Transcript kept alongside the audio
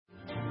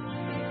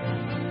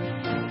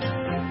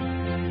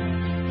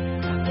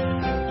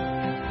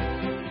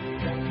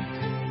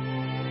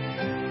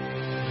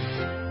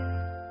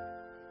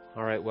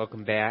right,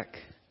 welcome back.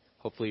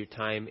 Hopefully your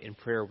time in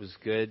prayer was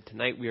good.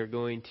 Tonight we are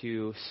going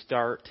to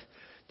start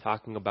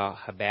talking about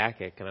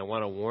Habakkuk, and I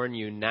want to warn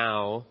you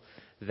now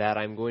that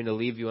I'm going to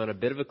leave you on a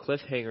bit of a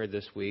cliffhanger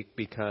this week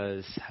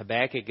because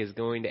Habakkuk is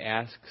going to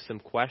ask some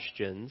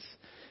questions.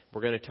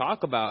 We're going to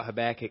talk about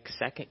Habakkuk's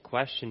second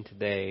question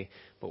today,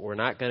 but we're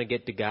not going to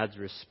get to God's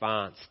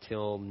response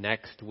till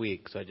next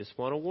week. So I just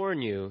want to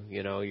warn you,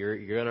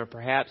 you're going to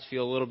perhaps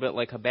feel a little bit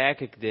like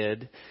Habakkuk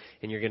did,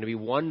 and you're going to be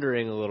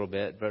wondering a little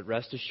bit, but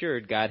rest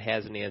assured, God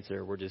has an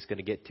answer. We're just going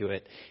to get to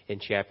it in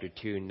chapter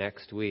 2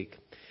 next week.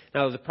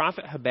 Now, the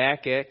prophet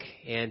Habakkuk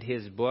and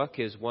his book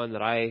is one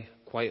that I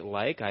quite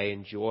like. I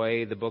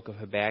enjoy the book of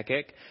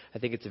Habakkuk. I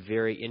think it's a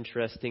very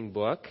interesting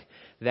book.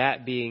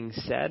 That being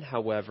said,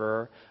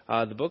 however,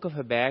 the book of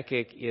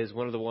Habakkuk is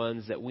one of the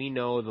ones that we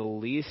know the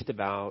least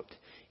about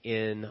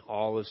in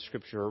all of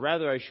Scripture, or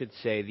rather I should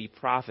say the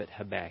prophet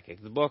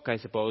Habakkuk. The book, I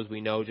suppose,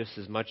 we know just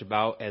as much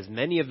about as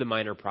many of the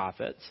minor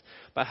prophets,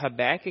 but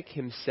Habakkuk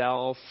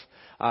himself,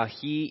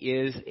 he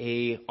is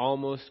a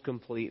almost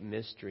complete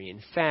mystery.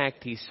 In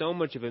fact, he's so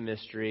much of a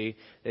mystery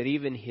that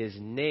even his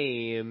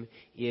name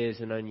is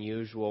an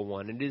unusual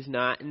one. It is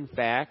not, in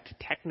fact,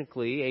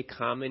 technically a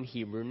common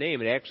Hebrew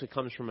name. It actually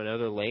comes from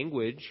another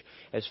language.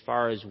 As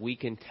far as we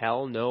can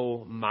tell,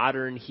 no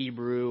modern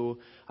Hebrew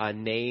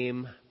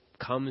name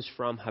comes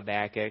from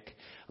Habakkuk,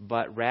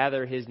 but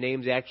rather his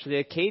name's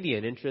actually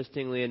Akkadian.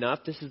 Interestingly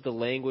enough, this is the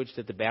language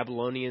that the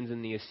Babylonians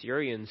and the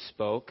Assyrians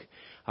spoke,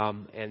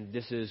 and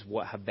this is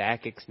what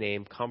Habakkuk's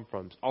name comes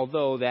from.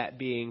 Although, that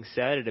being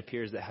said, it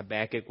appears that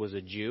Habakkuk was a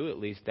Jew. At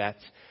least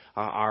that's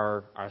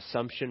our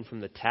assumption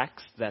from the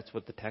text. That's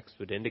what the text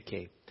would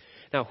indicate.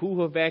 Now,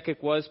 who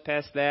Habakkuk was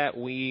past that,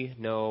 we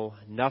know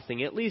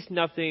nothing, at least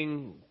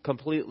nothing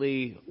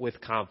completely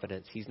with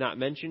confidence. He's not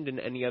mentioned in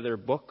any other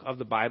book of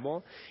the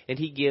Bible, and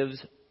he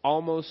gives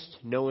almost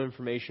no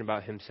information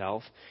about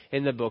himself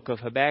in the book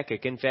of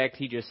Habakkuk. In fact,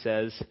 he just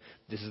says,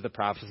 this is the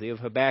prophecy of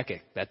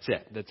Habakkuk. That's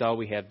it. That's all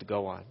we have to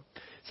go on.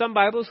 Some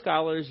Bible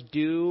scholars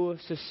do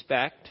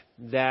suspect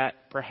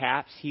that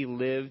perhaps he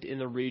lived in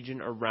the region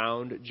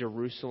around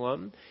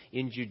Jerusalem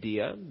in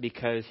Judea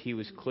because he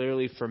was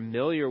clearly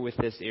familiar with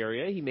this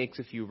area. He makes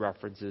a few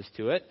references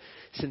to it.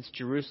 Since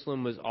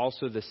Jerusalem was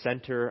also the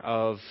center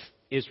of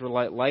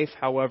Israelite life,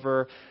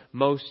 however,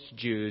 most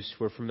Jews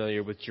were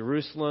familiar with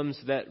Jerusalem,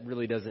 so that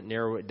really doesn't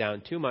narrow it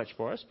down too much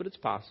for us, but it's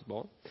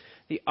possible.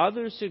 The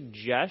other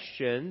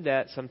suggestion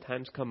that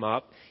sometimes come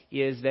up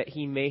is that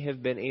he may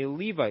have been a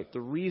Levite.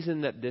 The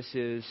reason that this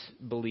is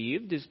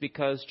believed is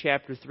because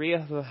chapter 3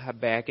 of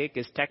Habakkuk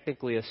is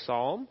technically a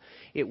psalm.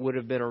 It would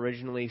have been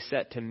originally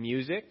set to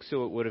music,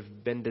 so it would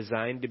have been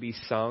designed to be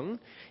sung.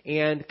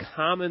 And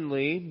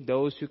commonly,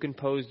 those who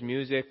composed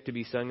music to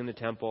be sung in the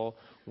temple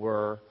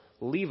were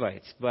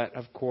Levites. But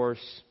of course,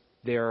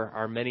 there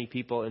are many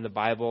people in the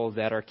Bible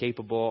that are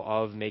capable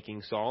of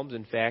making psalms.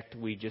 In fact,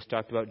 we just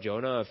talked about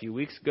Jonah a few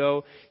weeks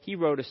ago. He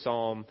wrote a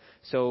psalm.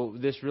 So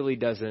this really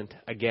doesn't,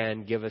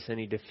 again, give us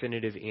any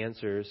definitive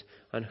answers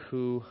on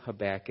who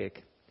Habakkuk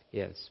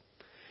is.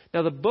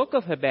 Now, the book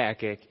of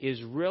Habakkuk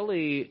is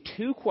really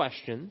two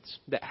questions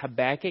that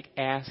Habakkuk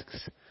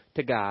asks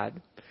to God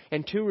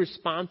and two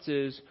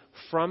responses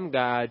from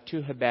God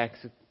to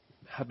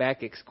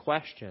Habakkuk's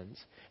questions,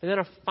 and then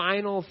a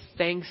final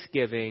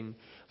thanksgiving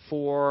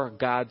for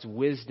God's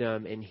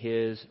wisdom in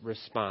his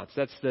response.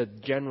 That's the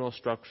general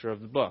structure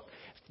of the book.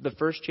 The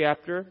first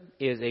chapter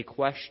is a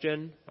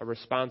question, a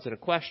response and a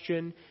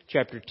question.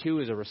 Chapter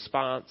 2 is a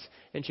response.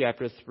 And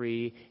chapter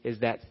 3 is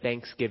that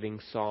thanksgiving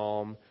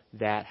psalm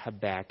that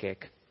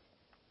Habakkuk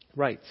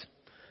writes.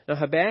 Now,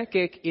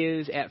 Habakkuk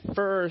is at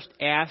first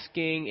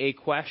asking a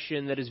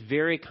question that is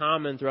very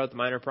common throughout the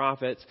minor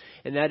prophets,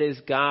 and that is,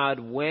 God,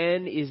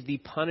 when is the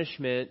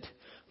punishment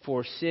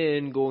for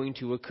sin going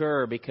to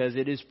occur? Because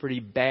it is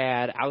pretty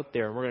bad out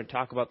there. And we're going to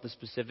talk about the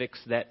specifics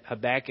that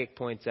Habakkuk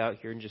points out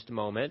here in just a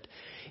moment.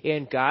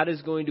 And God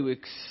is going to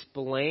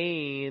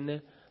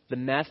explain the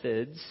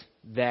methods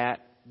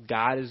that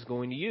God is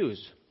going to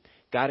use.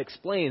 God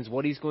explains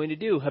what he's going to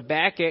do.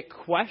 Habakkuk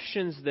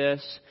questions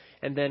this,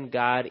 and then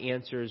God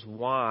answers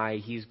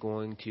why he's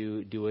going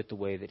to do it the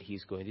way that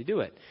he's going to do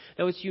it.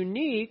 Now, it's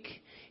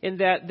unique in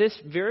that this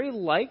very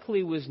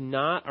likely was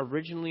not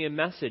originally a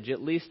message.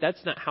 At least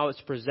that's not how it's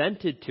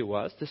presented to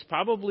us. This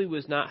probably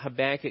was not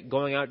Habakkuk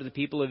going out to the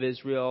people of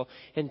Israel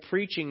and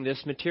preaching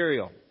this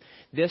material.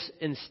 This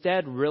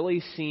instead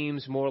really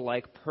seems more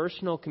like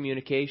personal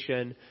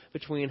communication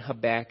between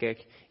Habakkuk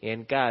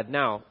and God.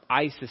 Now,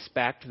 I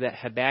suspect that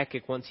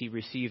Habakkuk, once he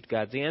received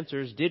God's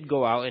answers, did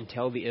go out and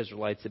tell the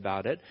Israelites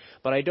about it.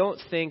 But I don't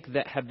think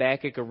that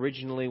Habakkuk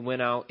originally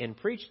went out and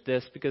preached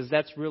this, because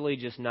that's really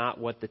just not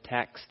what the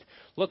text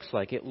looks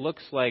like. It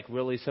looks like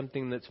really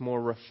something that's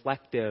more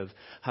reflective.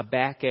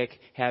 Habakkuk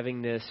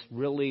having this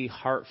really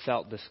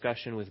heartfelt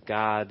discussion with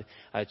God.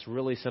 It's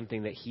really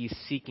something that he's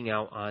seeking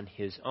out on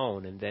his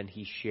own, and then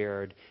he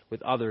shared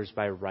with others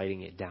by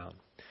writing it down.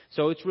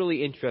 So it's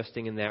really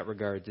interesting in that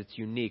regard. It's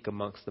unique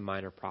amongst the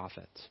minor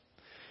prophets.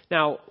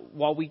 Now,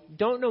 while we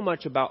don't know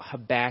much about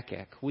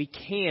Habakkuk, we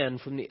can,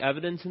 from the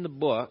evidence in the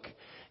book,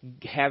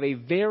 have a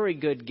very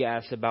good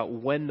guess about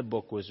when the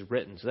book was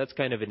written. So that's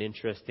kind of an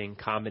interesting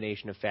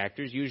combination of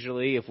factors.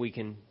 Usually, if we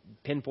can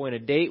pinpoint a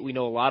date, we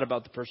know a lot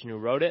about the person who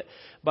wrote it,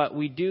 but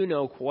we do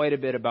know quite a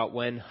bit about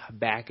when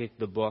Habakkuk,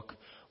 the book,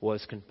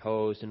 was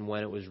composed and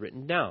when it was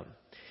written down.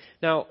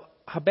 Now,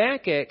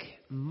 Habakkuk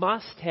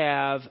must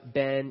have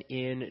been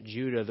in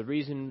Judah. The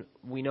reason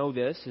we know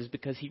this is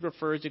because he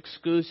refers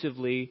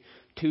exclusively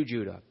to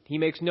Judah. He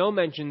makes no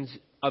mentions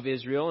of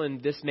Israel,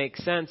 and this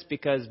makes sense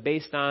because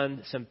based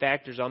on some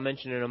factors I'll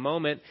mention in a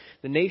moment,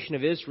 the nation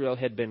of Israel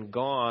had been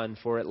gone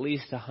for at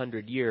least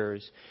 100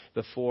 years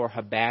before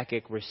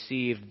Habakkuk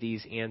received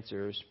these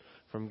answers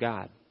from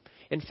God.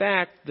 In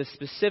fact, the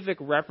specific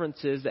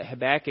references that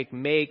Habakkuk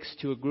makes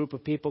to a group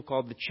of people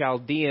called the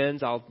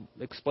Chaldeans, I'll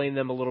explain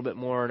them a little bit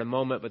more in a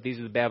moment, but these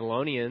are the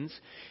Babylonians,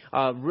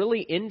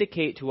 really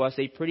indicate to us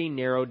a pretty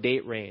narrow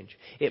date range.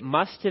 It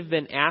must have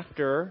been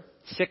after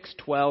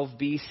 612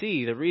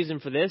 BC. The reason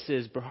for this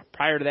is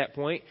prior to that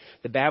point,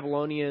 the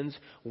Babylonians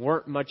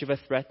weren't much of a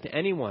threat to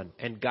anyone.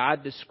 And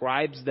God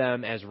describes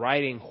them as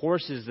riding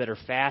horses that are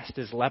fast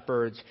as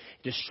leopards,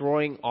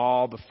 destroying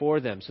all before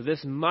them. So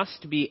this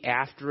must be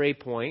after a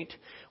point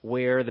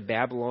where the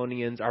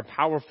Babylonians are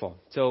powerful.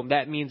 So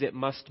that means it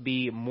must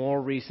be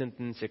more recent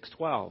than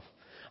 612.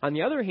 On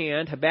the other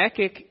hand,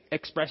 Habakkuk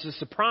expresses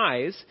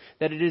surprise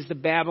that it is the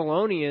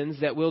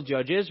Babylonians that will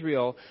judge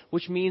Israel,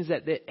 which means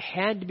that it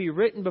had to be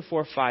written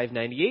before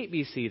 598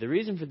 BC. The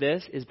reason for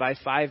this is by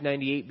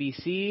 598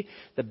 BC,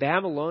 the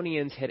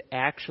Babylonians had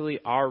actually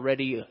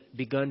already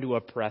begun to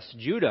oppress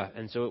Judah,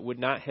 and so it would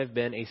not have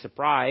been a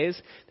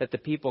surprise that the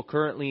people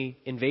currently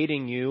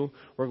invading you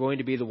were going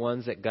to be the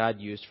ones that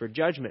God used for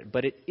judgment.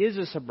 But it is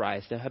a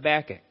surprise to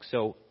Habakkuk,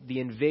 so the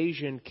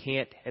invasion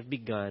can't have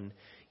begun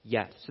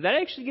yet. So that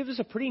actually gives us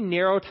a pretty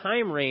narrow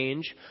time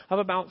range of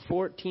about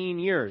 14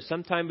 years.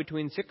 Sometime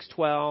between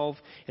 612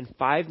 and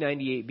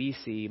 598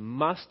 BC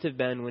must have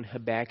been when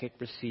Habakkuk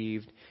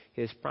received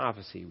his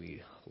prophecy.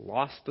 We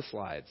lost the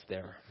slides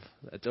there.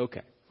 That's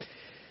okay.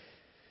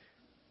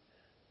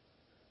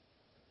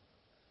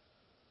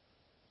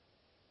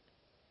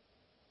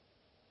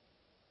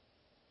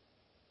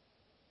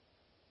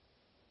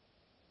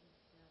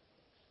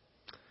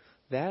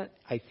 That,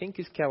 I think,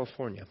 is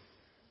California.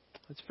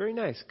 It's very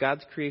nice.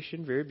 God's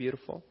creation, very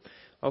beautiful.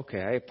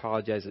 Okay, I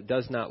apologize. It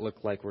does not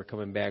look like we're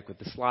coming back with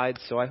the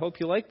slides, so I hope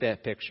you like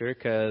that picture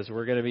because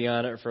we're going to be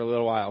on it for a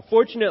little while.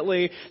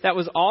 Fortunately, that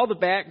was all the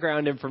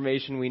background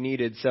information we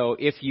needed, so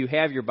if you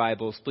have your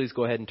Bibles, please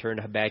go ahead and turn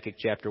to Habakkuk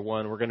chapter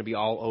 1. We're going to be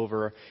all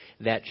over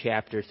that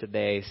chapter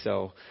today,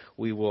 so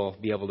we will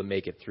be able to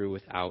make it through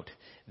without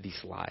the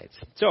slides.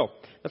 So,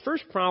 the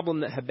first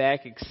problem that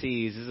Habakkuk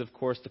sees is, of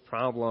course, the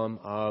problem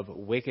of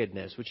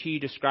wickedness, which he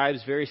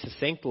describes very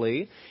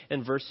succinctly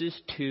in verses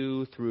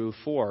 2 through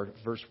 4.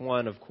 Verse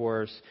 1, of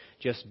course,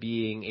 just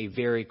being a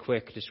very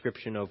quick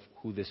description of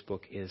who this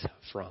book is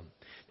from.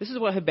 This is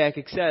what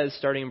Habakkuk says,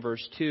 starting in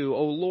verse 2.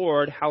 O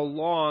Lord, how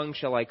long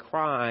shall I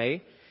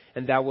cry,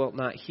 and thou wilt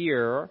not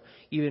hear,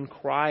 even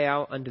cry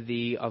out unto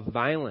thee of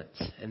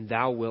violence, and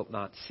thou wilt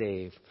not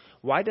save?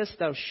 Why dost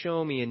thou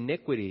show me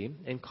iniquity,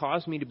 and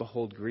cause me to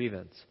behold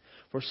grievance?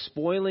 For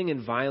spoiling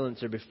and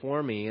violence are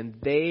before me, and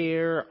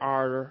there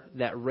are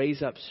that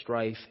raise up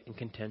strife and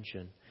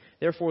contention.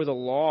 Therefore the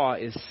law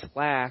is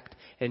slacked,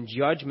 and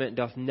judgment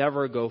doth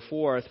never go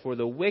forth. For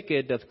the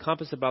wicked doth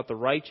compass about the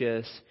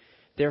righteous,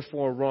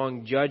 therefore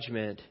wrong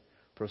judgment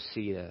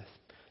proceedeth.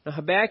 Now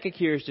Habakkuk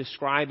here is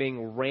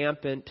describing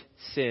rampant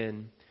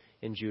sin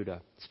in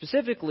Judah.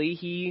 Specifically,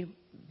 he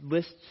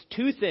lists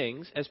two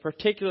things as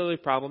particularly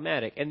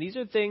problematic, and these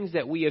are things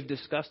that we have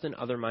discussed in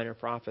other minor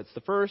prophets.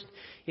 The first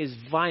is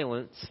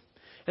violence,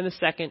 and the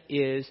second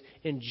is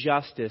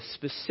injustice,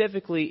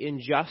 specifically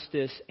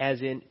injustice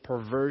as in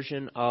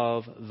perversion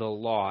of the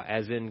law,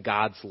 as in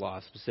God's law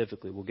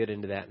specifically. We'll get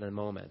into that in a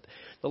moment.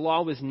 The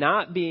law was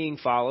not being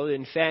followed.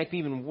 In fact,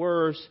 even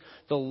worse,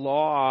 the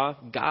law,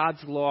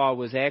 God's law,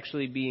 was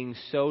actually being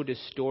so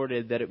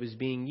distorted that it was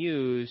being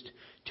used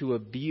to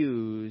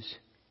abuse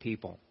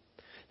people.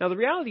 Now, the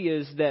reality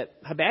is that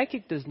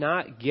Habakkuk does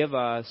not give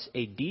us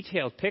a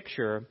detailed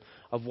picture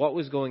of what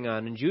was going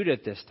on in Judah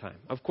at this time.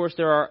 Of course,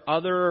 there are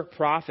other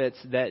prophets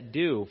that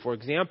do. For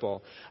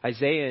example,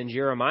 Isaiah and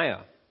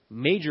Jeremiah,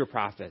 major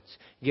prophets,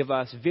 give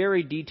us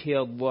very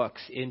detailed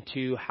looks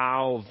into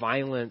how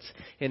violence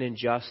and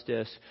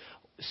injustice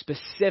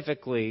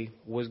specifically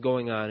was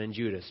going on in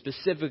Judah.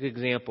 Specific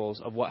examples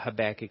of what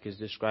Habakkuk is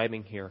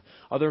describing here.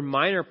 Other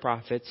minor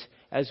prophets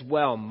as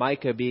well,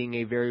 Micah being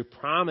a very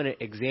prominent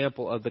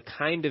example of the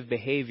kind of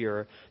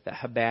behavior that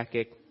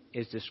Habakkuk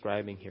is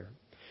describing here.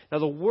 Now,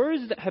 the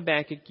words that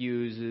Habakkuk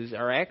uses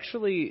are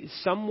actually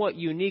somewhat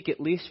unique, at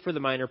least for the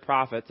minor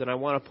prophets, and I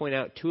want to point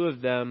out two of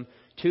them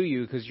to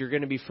you because you're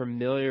going to be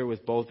familiar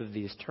with both of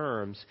these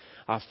terms,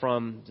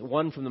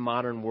 one from the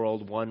modern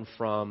world, one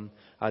from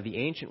the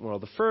ancient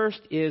world. The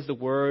first is the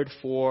word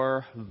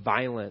for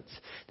violence.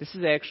 This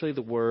is actually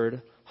the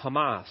word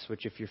Hamas,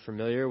 which if you're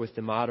familiar with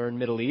the modern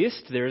Middle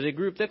East, there's a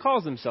group that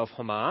calls themselves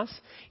Hamas.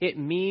 It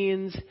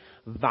means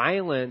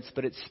violence,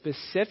 but it's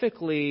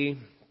specifically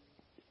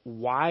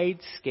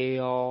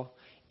wide-scale,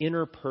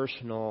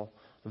 interpersonal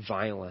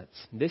violence.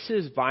 This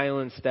is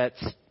violence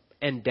that's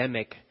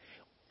endemic.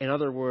 In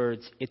other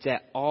words, it's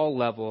at all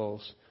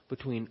levels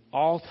between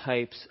all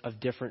types of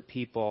different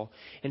people.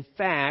 In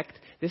fact,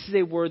 this is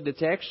a word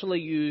that's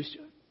actually used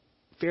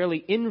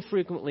fairly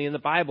infrequently in the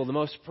Bible. The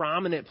most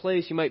prominent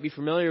place you might be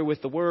familiar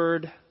with the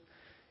word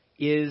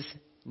is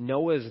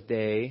Noah's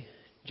day,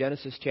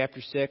 Genesis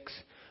chapter 6,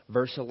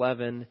 verse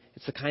 11.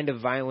 It's the kind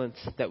of violence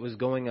that was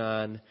going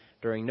on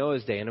during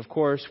Noah's day. And of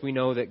course, we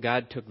know that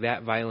God took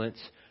that violence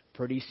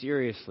pretty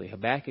seriously.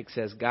 Habakkuk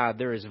says, God,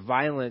 there is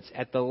violence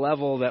at the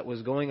level that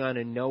was going on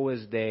in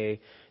Noah's day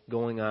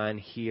going on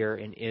here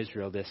in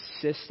Israel. This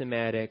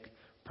systematic,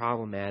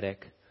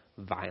 problematic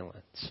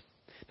violence.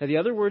 Now, the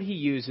other word he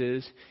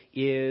uses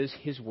is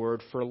his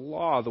word for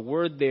law. The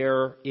word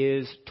there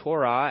is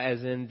Torah,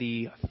 as in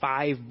the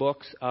 5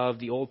 books of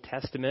the Old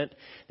Testament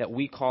that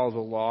we call the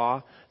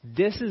law.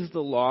 This is the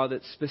law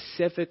that's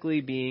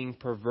specifically being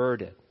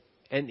perverted.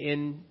 And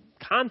in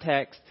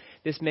context,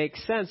 this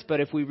makes sense, but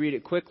if we read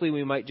it quickly,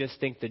 we might just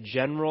think the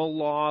general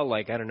law,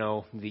 like, I don't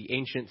know, the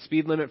ancient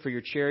speed limit for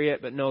your chariot.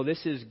 But no,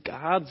 this is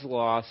God's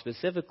law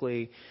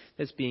specifically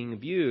that's being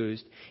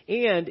abused.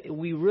 And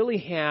we really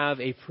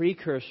have a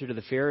precursor to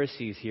the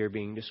Pharisees here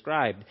being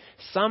described.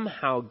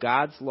 Somehow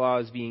God's law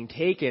is being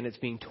taken, it's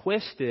being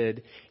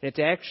twisted, and it's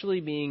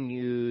actually being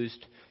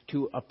used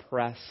to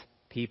oppress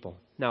people.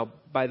 Now,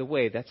 by the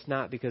way, that's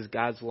not because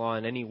God's law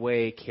in any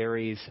way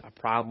carries a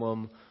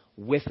problem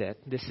with it.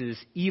 This is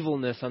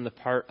evilness on the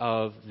part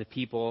of the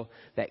people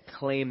that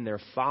claim they're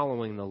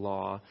following the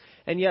law.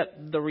 And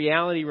yet the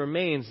reality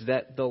remains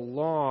that the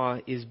law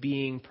is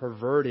being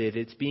perverted.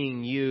 It's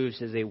being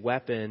used as a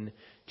weapon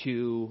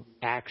to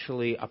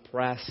actually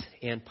oppress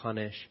and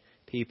punish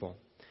people.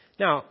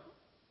 Now,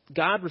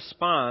 God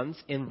responds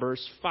in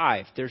verse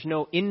 5. There's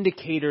no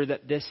indicator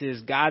that this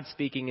is God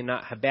speaking and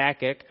not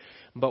Habakkuk,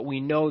 but we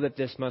know that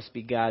this must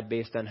be God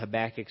based on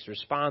Habakkuk's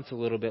response a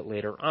little bit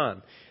later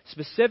on.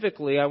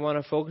 Specifically, I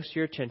want to focus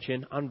your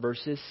attention on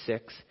verses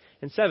 6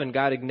 and 7.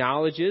 God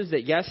acknowledges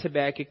that, yes,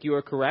 Habakkuk, you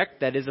are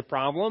correct, that is a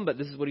problem, but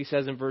this is what he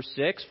says in verse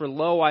 6. For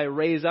lo, I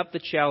raise up the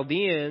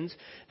Chaldeans,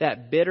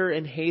 that bitter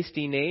and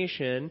hasty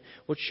nation,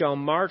 which shall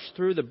march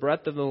through the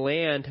breadth of the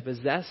land to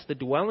possess the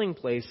dwelling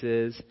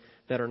places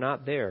that are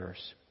not theirs.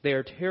 They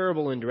are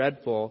terrible and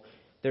dreadful.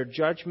 Their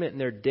judgment and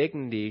their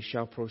dignity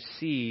shall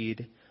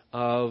proceed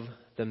of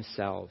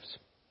themselves.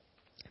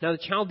 Now the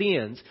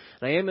Chaldeans,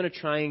 and I am going to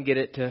try and get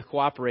it to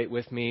cooperate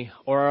with me,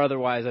 or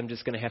otherwise I'm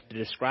just going to have to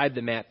describe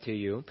the map to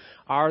you,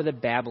 are the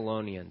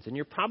Babylonians. And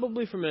you're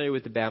probably familiar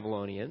with the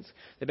Babylonians.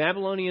 The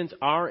Babylonians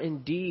are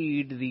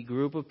indeed the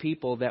group of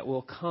people that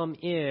will come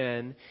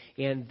in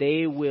and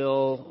they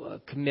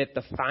will commit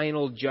the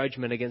final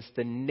judgment against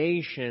the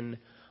nation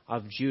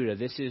of Judah.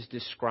 This is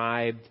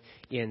described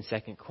in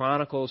 2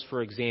 Chronicles,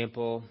 for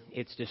example.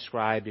 It's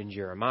described in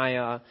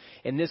Jeremiah.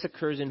 And this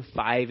occurs in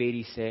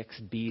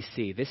 586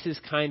 BC. This is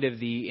kind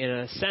of in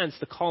a sense,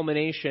 the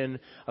culmination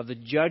of the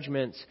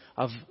judgments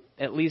of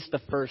at least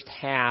the first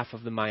half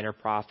of the minor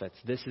prophets.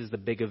 This is the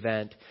big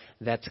event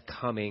that's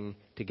coming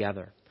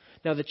together.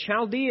 Now, the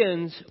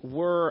Chaldeans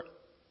were,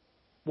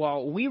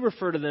 while we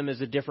refer to them as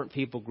a different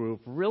people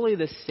group, really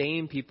the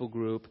same people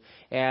group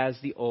as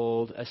the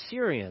old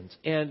Assyrians.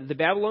 And the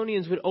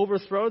Babylonians would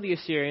overthrow the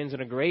Assyrians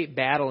in a great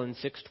battle in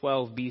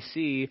 612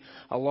 BC,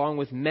 along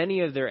with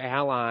many of their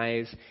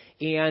allies,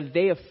 and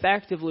they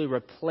effectively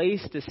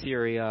replaced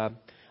Assyria,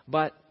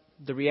 but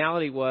the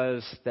reality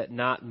was that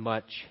not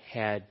much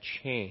had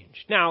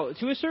changed. Now,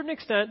 to a certain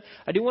extent,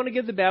 I do want to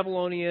give the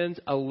Babylonians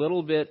a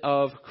little bit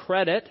of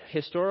credit.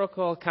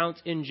 Historical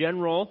accounts in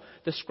general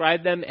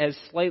describe them as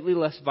slightly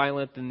less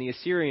violent than the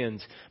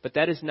Assyrians, but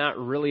that is not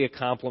really a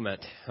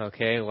compliment,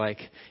 okay? Like,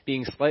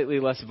 being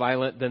slightly less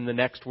violent than the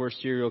next worst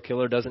serial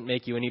killer doesn't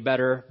make you any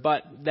better,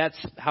 but that's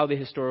how the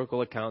historical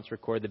accounts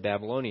record the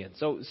Babylonians.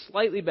 So,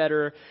 slightly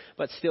better,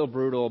 but still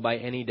brutal by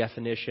any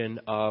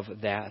definition of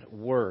that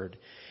word.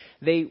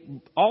 They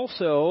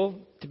also,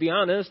 to be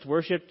honest,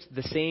 worshipped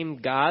the same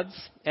gods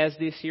as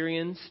the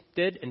Assyrians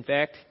did. In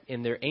fact,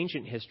 in their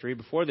ancient history,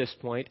 before this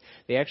point,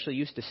 they actually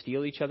used to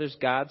steal each other's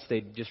gods.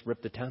 They'd just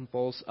rip the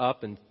temples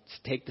up and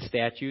take the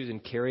statues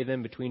and carry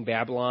them between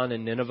Babylon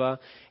and Nineveh,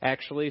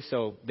 actually.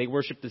 So they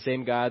worshipped the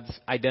same gods,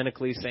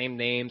 identically, same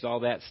names,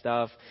 all that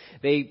stuff.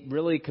 They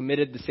really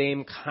committed the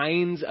same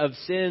kinds of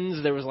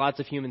sins. There was lots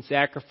of human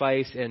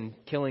sacrifice and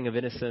killing of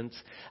innocents.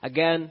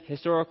 Again,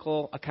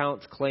 historical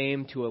accounts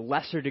claim to a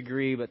lesser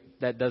degree, but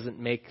that doesn't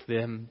make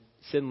them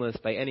sinless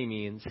by any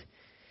means.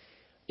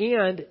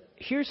 And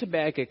here's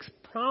Habakkuk's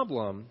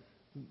problem.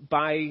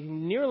 By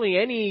nearly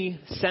any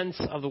sense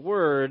of the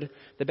word,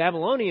 the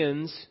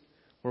Babylonians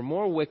were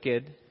more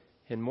wicked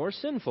and more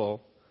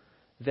sinful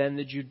than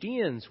the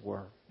Judeans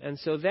were. And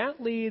so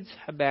that leads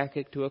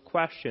Habakkuk to a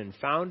question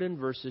found in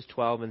verses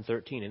 12 and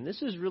 13. And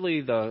this is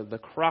really the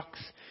crux,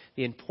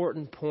 the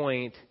important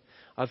point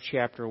of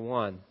chapter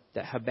 1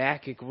 that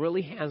Habakkuk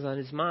really has on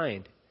his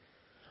mind.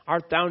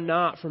 Art thou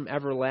not from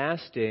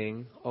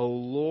everlasting, O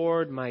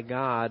Lord my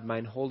God,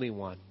 mine Holy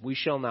One? We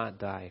shall not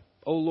die.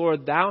 O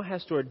Lord, thou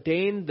hast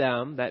ordained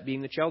them, that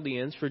being the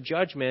Chaldeans, for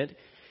judgment,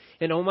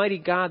 and Almighty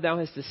God, thou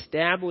hast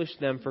established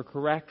them for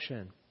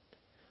correction.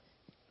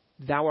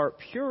 Thou art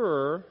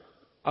purer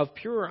of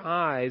purer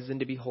eyes than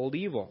to behold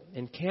evil,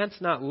 and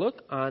canst not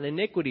look on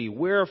iniquity.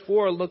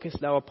 Wherefore lookest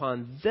thou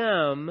upon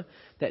them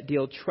that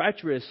deal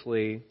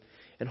treacherously,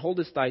 and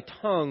holdest thy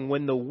tongue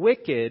when the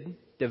wicked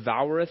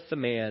devoureth the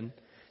man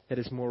that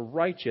is more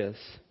righteous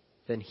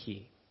than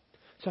he.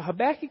 So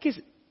Habakkuk is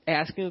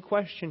asking a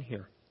question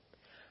here.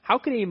 How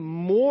can a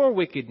more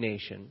wicked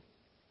nation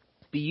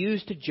be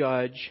used to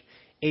judge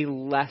a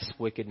less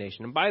wicked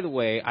nation? And by the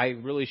way, I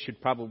really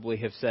should probably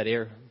have said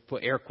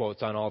put air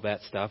quotes on all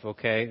that stuff,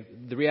 okay?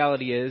 The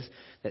reality is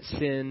that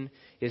sin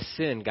is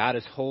sin. God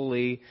is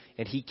holy,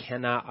 and He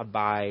cannot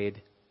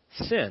abide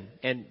sin.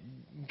 And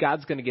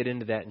God's going to get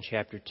into that in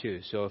chapter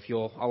 2. So if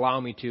you'll allow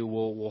me to,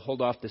 we'll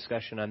hold off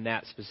discussion on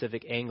that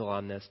specific angle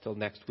on this till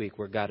next week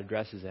where God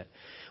addresses it.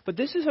 But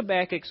this is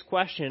Habakkuk's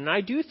question, and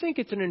I do think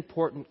it's an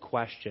important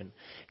question.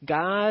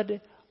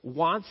 God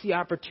wants the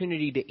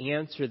opportunity to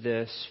answer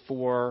this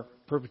for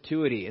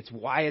perpetuity. It's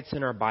why it's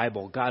in our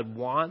Bible. God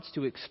wants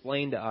to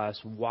explain to us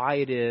why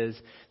it is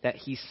that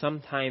He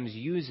sometimes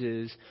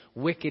uses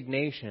wicked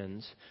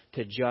nations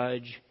to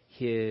judge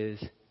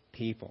His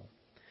people.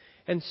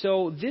 And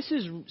so this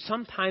is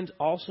sometimes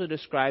also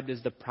described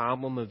as the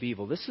problem of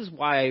evil. This is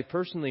why,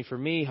 personally, for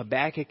me,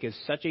 Habakkuk is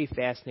such a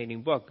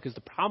fascinating book, because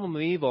the problem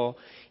of evil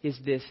is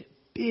this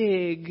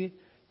big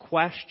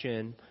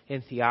question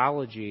in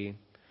theology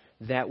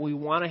that we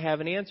want to have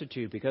an answer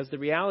to, because the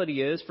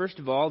reality is, first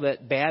of all,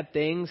 that bad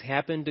things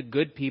happen to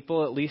good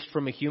people, at least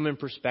from a human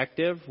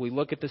perspective. We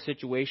look at the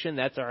situation,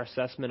 that's our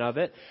assessment of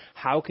it.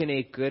 How can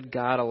a good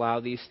God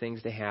allow these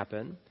things to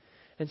happen?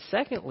 And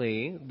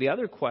secondly, the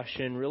other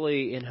question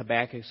really in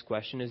Habakkuk's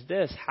question is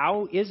this: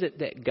 how is it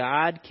that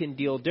God can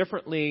deal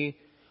differently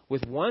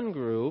with one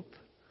group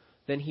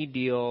than He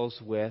deals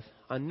with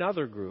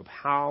another group?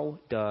 How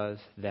does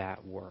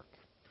that work?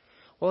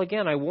 Well,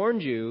 again, I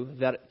warned you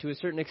that to a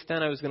certain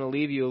extent I was going to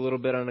leave you a little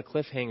bit on a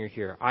cliffhanger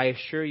here. I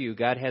assure you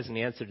God has an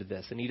answer to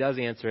this, and He does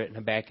answer it in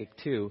Habakkuk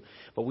 2,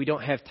 but we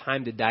don't have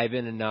time to dive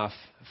in enough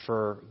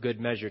for good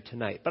measure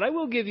tonight. But I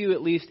will give you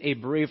at least a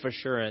brief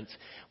assurance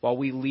while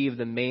we leave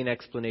the main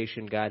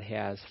explanation God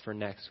has for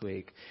next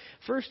week.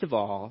 First of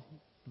all,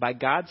 by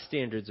God's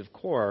standards, of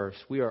course,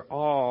 we are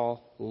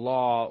all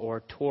law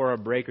or Torah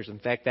breakers. In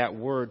fact, that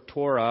word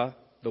Torah,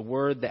 the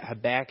word that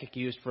Habakkuk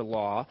used for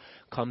law,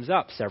 comes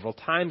up several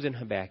times in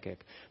Habakkuk.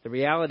 The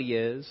reality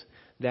is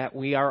that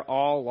we are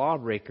all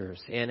lawbreakers,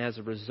 and as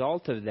a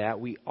result of that,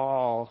 we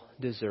all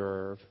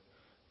deserve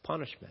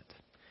punishment.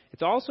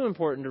 It's also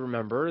important to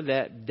remember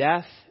that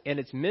death and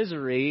its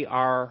misery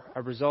are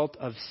a result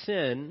of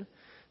sin.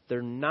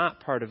 They're not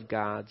part of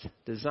God's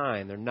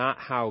design. They're not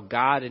how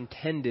God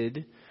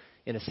intended,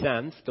 in a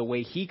sense, the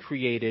way He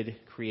created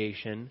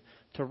creation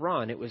to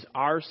run. It was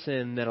our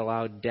sin that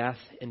allowed death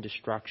and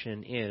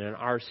destruction in, and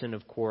our sin,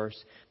 of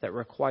course, that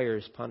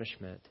requires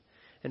punishment.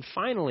 And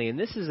finally, and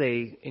this is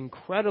an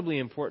incredibly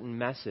important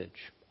message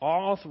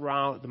all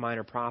throughout the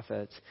minor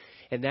prophets,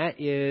 and that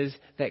is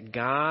that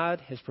God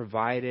has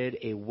provided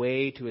a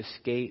way to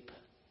escape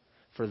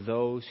for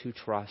those who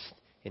trust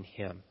in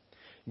Him.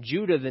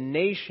 Judah, the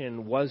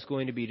nation, was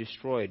going to be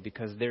destroyed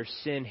because their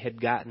sin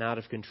had gotten out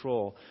of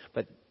control,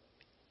 but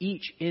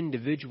each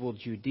individual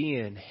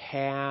Judean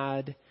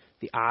had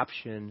the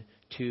option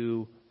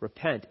to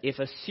repent. If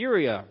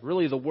Assyria,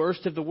 really the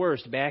worst of the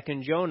worst, back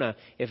in Jonah,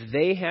 if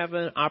they have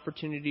an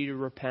opportunity to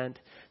repent,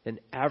 then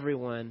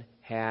everyone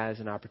has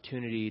an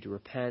opportunity to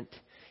repent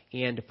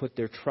and to put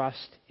their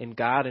trust in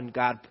God. And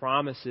God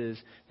promises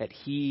that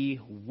He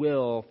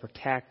will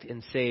protect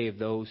and save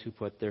those who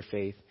put their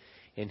faith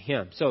in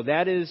Him. So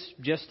that is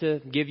just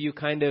to give you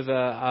kind of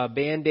a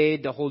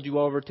Band-Aid to hold you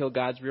over till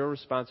God's real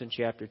response in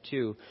chapter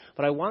 2.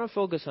 But I want to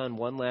focus on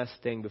one last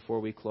thing before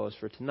we close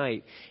for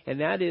tonight, and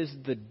that is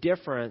the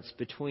difference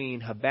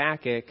between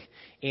Habakkuk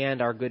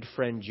and our good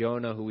friend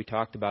Jonah, who we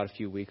talked about a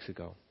few weeks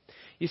ago.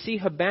 You see,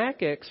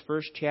 Habakkuk's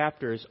first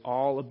chapter is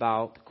all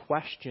about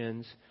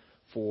questions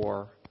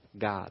for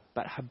God.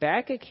 But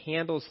Habakkuk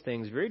handles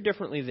things very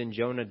differently than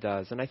Jonah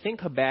does. And I think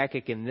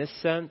Habakkuk in this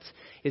sense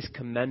is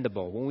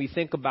commendable. When we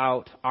think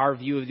about our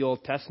view of the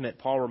Old Testament,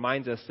 Paul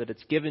reminds us that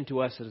it's given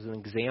to us as an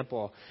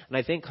example. And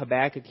I think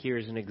Habakkuk here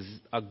is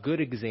a good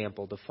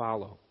example to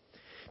follow.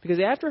 Because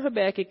after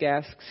Habakkuk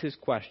asks his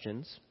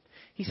questions,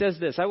 he says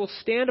this: I will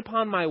stand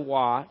upon my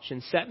watch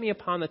and set me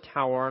upon the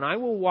tower, and I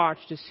will watch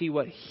to see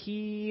what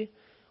He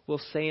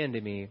will say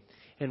unto me,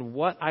 and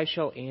what I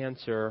shall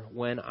answer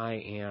when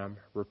I am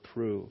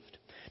reproved.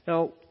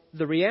 Now,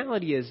 the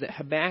reality is that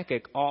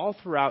Habakkuk, all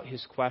throughout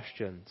his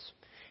questions,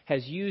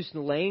 has used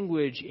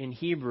language in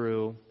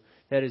Hebrew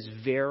that is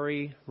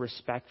very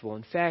respectful.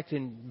 In fact,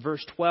 in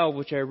verse 12,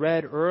 which I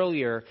read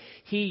earlier,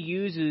 he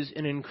uses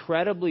an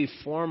incredibly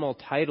formal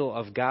title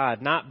of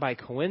God, not by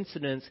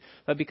coincidence,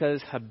 but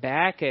because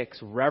Habakkuk's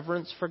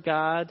reverence for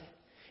God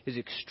is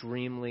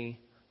extremely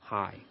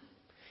high.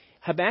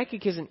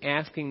 Habakkuk isn't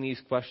asking these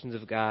questions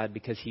of God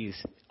because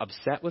he's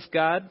upset with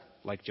God,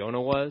 like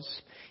Jonah was.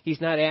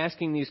 He's not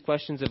asking these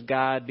questions of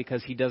God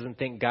because he doesn't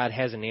think God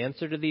has an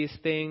answer to these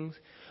things.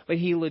 But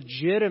he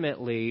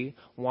legitimately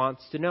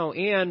wants to know.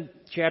 And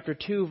chapter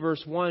 2,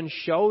 verse 1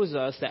 shows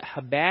us that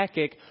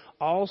Habakkuk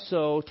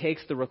also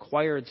takes the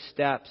required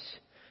steps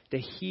to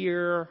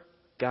hear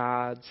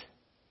God's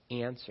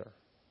answer.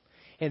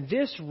 And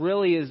this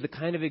really is the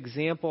kind of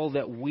example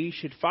that we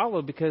should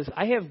follow, because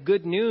I have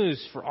good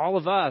news for all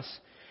of us.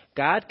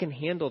 God can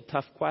handle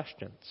tough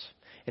questions.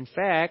 In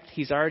fact,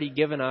 He's already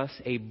given us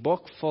a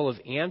book full of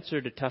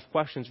answer to tough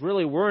questions.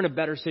 Really, we're in a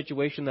better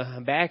situation than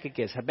Habakkuk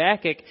is.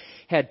 Habakkuk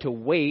had to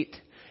wait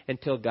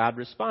until God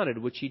responded,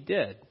 which he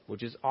did,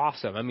 which is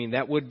awesome. I mean,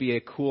 that would be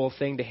a cool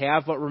thing to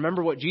have. But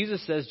remember what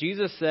Jesus says.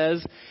 Jesus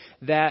says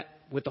that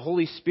with the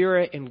Holy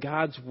Spirit and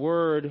God's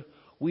Word,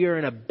 we are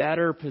in a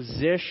better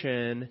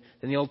position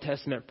than the Old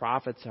Testament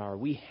prophets are.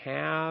 We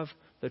have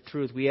the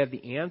truth. We have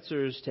the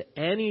answers to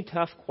any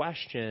tough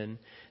question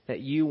that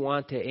you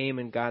want to aim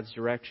in God's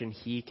direction.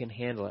 He can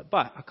handle it.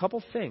 But a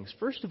couple things.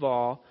 First of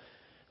all,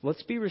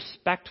 let's be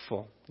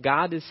respectful.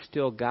 God is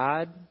still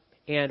God.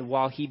 And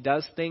while He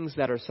does things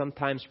that are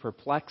sometimes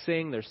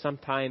perplexing, they're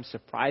sometimes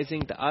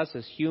surprising to us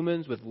as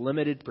humans with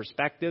limited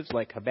perspectives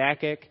like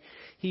Habakkuk,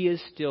 He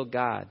is still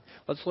God.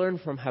 Let's learn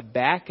from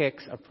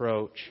Habakkuk's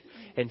approach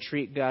and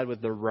treat God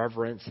with the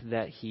reverence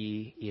that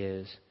He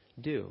is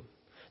due.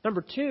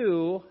 Number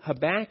two,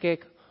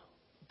 Habakkuk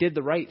did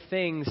the right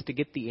things to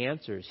get the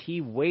answers.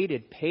 He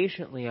waited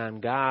patiently on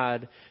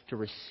God to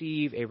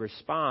receive a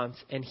response,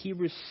 and he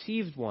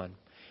received one.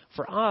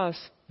 For us,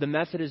 the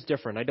method is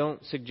different. I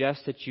don't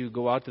suggest that you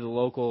go out to the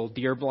local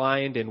deer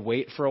blind and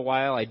wait for a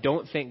while. I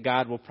don't think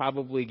God will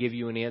probably give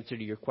you an answer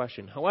to your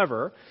question.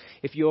 However,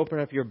 if you open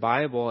up your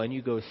Bible and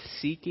you go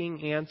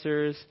seeking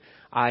answers,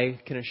 I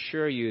can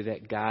assure you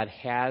that God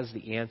has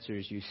the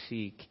answers you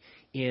seek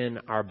in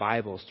our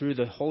Bibles. Through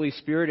the Holy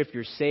Spirit, if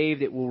you're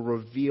saved, it will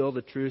reveal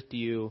the truth to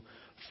you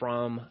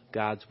from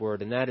God's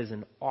Word. And that is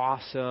an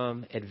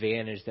awesome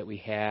advantage that we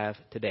have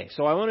today.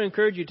 So I want to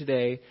encourage you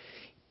today.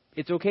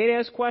 It's okay to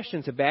ask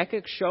questions.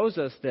 Habakkuk shows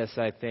us this,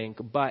 I think,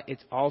 but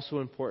it's also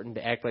important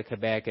to act like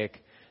Habakkuk,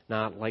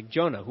 not like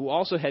Jonah, who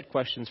also had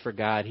questions for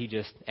God. He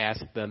just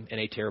asked them in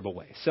a terrible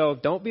way. So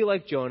don't be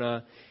like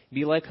Jonah,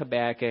 be like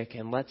Habakkuk,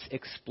 and let's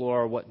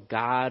explore what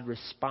God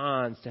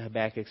responds to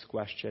Habakkuk's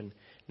question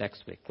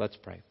next week. Let's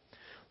pray.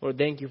 Lord,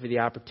 thank you for the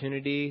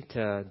opportunity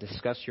to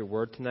discuss your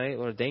word tonight.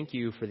 Lord, thank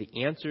you for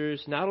the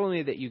answers, not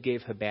only that you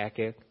gave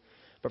Habakkuk,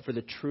 but for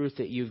the truth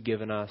that you've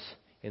given us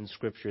in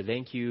Scripture.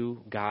 Thank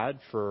you, God,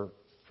 for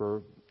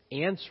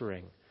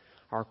answering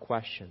our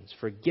questions,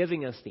 for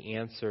giving us the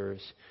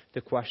answers to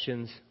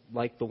questions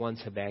like the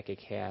ones Habakkuk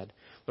had.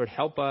 Lord,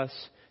 help us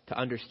to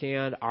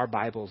understand our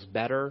Bibles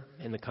better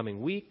in the coming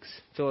weeks.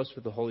 Fill us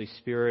with the Holy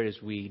Spirit as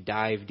we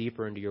dive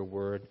deeper into your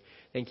word.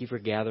 Thank you for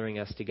gathering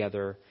us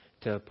together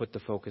to put the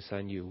focus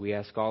on you. We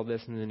ask all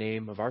this in the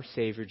name of our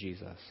Savior,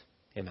 Jesus.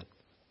 Amen.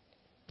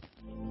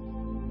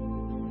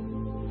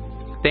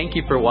 Thank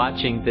you for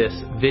watching this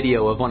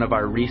video of one of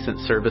our recent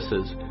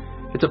services.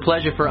 It's a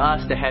pleasure for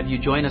us to have you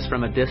join us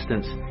from a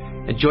distance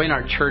and join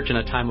our church in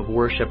a time of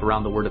worship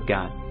around the Word of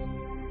God.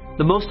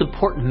 The most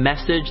important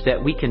message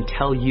that we can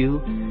tell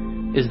you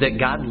is that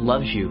God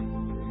loves you.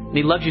 And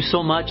He loves you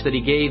so much that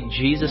He gave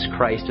Jesus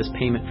Christ as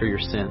payment for your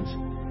sins.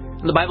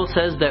 And the Bible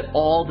says that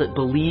all that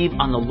believe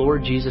on the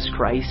Lord Jesus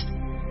Christ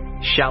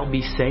shall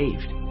be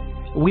saved.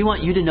 We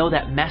want you to know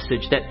that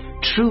message, that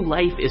true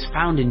life is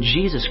found in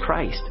Jesus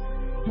Christ.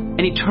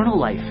 An eternal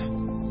life,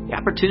 the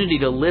opportunity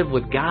to live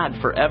with God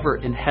forever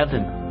in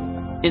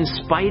heaven, in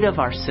spite of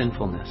our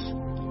sinfulness.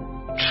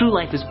 True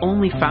life is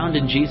only found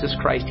in Jesus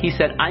Christ. He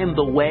said, I am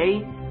the way,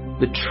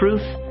 the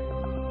truth,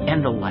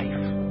 and the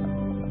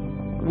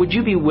life. Would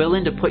you be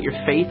willing to put your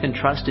faith and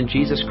trust in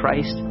Jesus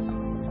Christ?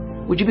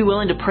 Would you be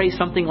willing to pray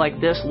something like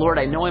this? Lord,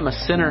 I know I'm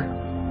a sinner,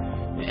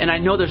 and I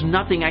know there's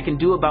nothing I can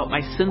do about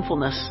my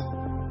sinfulness.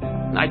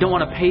 I don't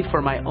want to pay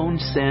for my own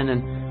sin,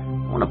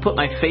 and I want to put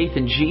my faith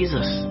in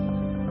Jesus.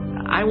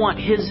 I want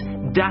His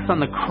death on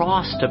the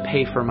cross to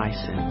pay for my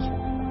sins.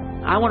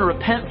 I want to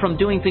repent from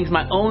doing things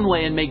my own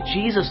way and make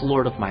Jesus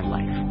Lord of my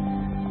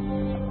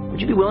life. Would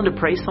you be willing to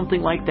pray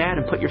something like that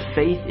and put your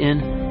faith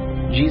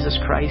in Jesus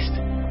Christ?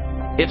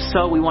 If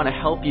so, we want to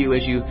help you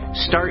as you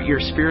start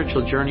your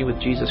spiritual journey with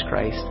Jesus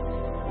Christ.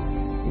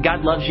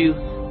 God loves you.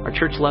 Our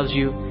church loves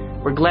you.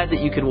 We're glad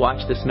that you could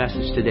watch this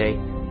message today.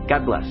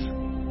 God bless.